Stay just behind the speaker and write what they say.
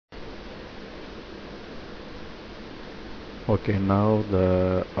Okay, now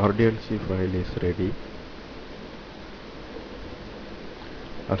the Rdlc file is ready.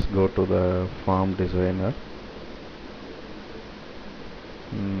 Let's go to the form designer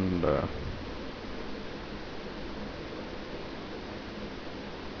and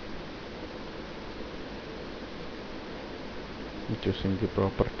choosing the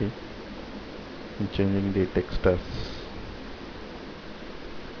property and changing the text as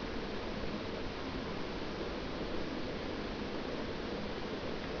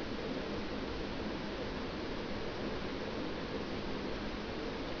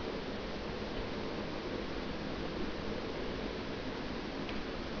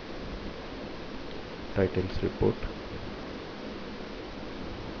titles report.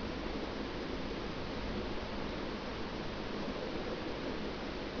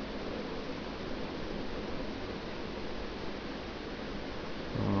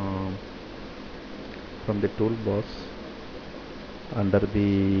 From the toolbox, under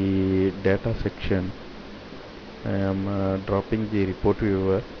the data section, I am dropping the report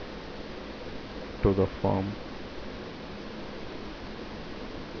viewer to the form.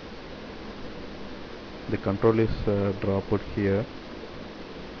 The control is dropped here.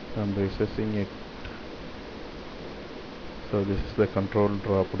 I'm recessing it. So this is the control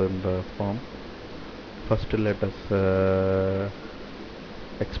dropped in the form. First let us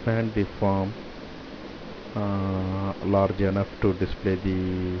expand the form large enough to display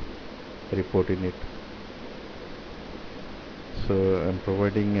the report in it. So I'm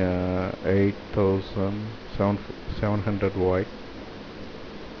providing 8700 wide.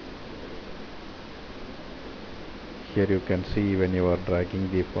 Here you can see when you are dragging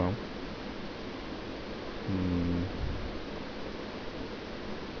the form.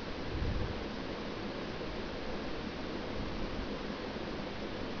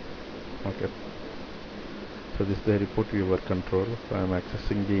 Okay. So this is the report viewer control. So I am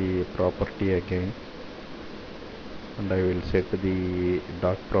accessing the property again, and I will set the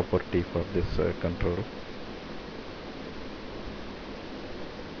doc property for this control.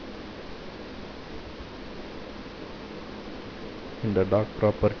 In the doc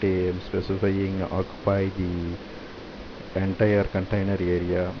property, I am specifying occupy the entire container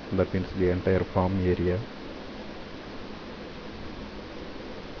area, that means the entire form area.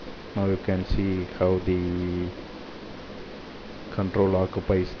 Now you can see how the control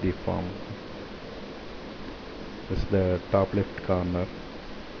occupies the form. This is the top left corner.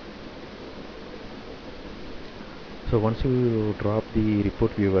 So once you drop the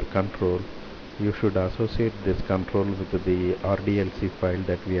report viewer control, you should associate this control with the Rdlc file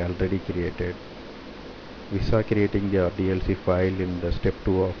that we already created. We saw creating the Rdlc file in the step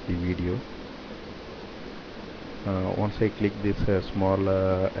 2 of the video. Once I click this small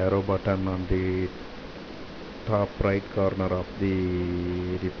arrow button on the top right corner of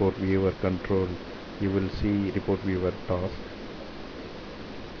the report viewer control, you will see report viewer task.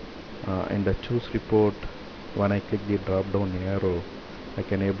 In the choose report, when I click the drop down arrow, I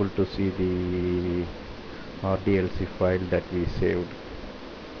can able to see the Rdlc file that we saved.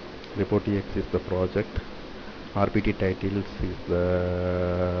 Reportx is the project. RPT titles is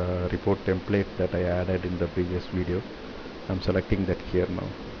the report template that I added in the previous video. I'm selecting that here now.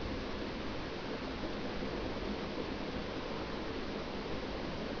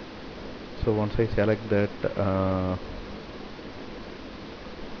 So once I select that,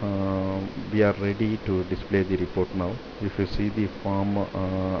 we are ready to display the report now. If you see the form,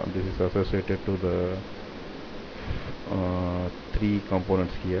 this is associated to the 3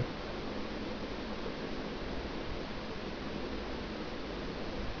 components here.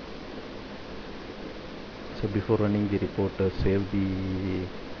 So before running the report, save the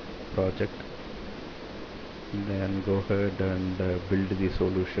project, then go ahead and build the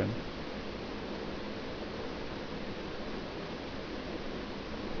solution.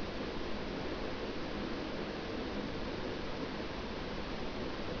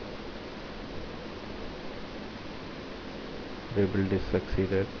 Rebuild is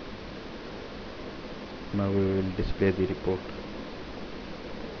succeeded. Now we will display the report.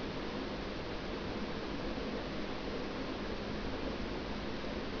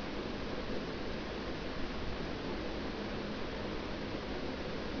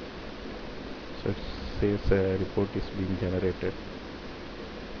 So it says a report is being generated.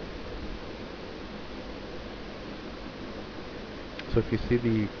 So if you see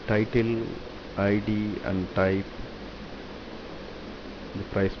the title, ID and type, the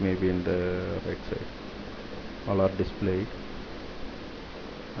price may be in the right side. All are displayed.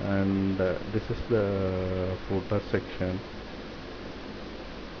 And this is the footer section.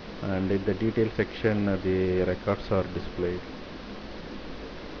 and in the detail section the records are displayed.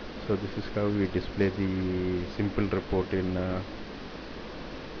 So this is how we display the simple report in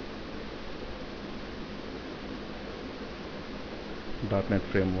 .NET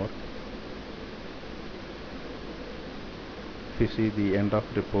Framework. If you see, the end of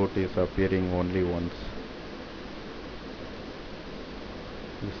report is appearing only once.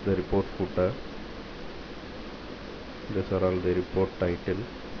 This is the report footer. These are all the report title,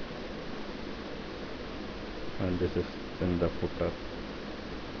 and this is in the footer.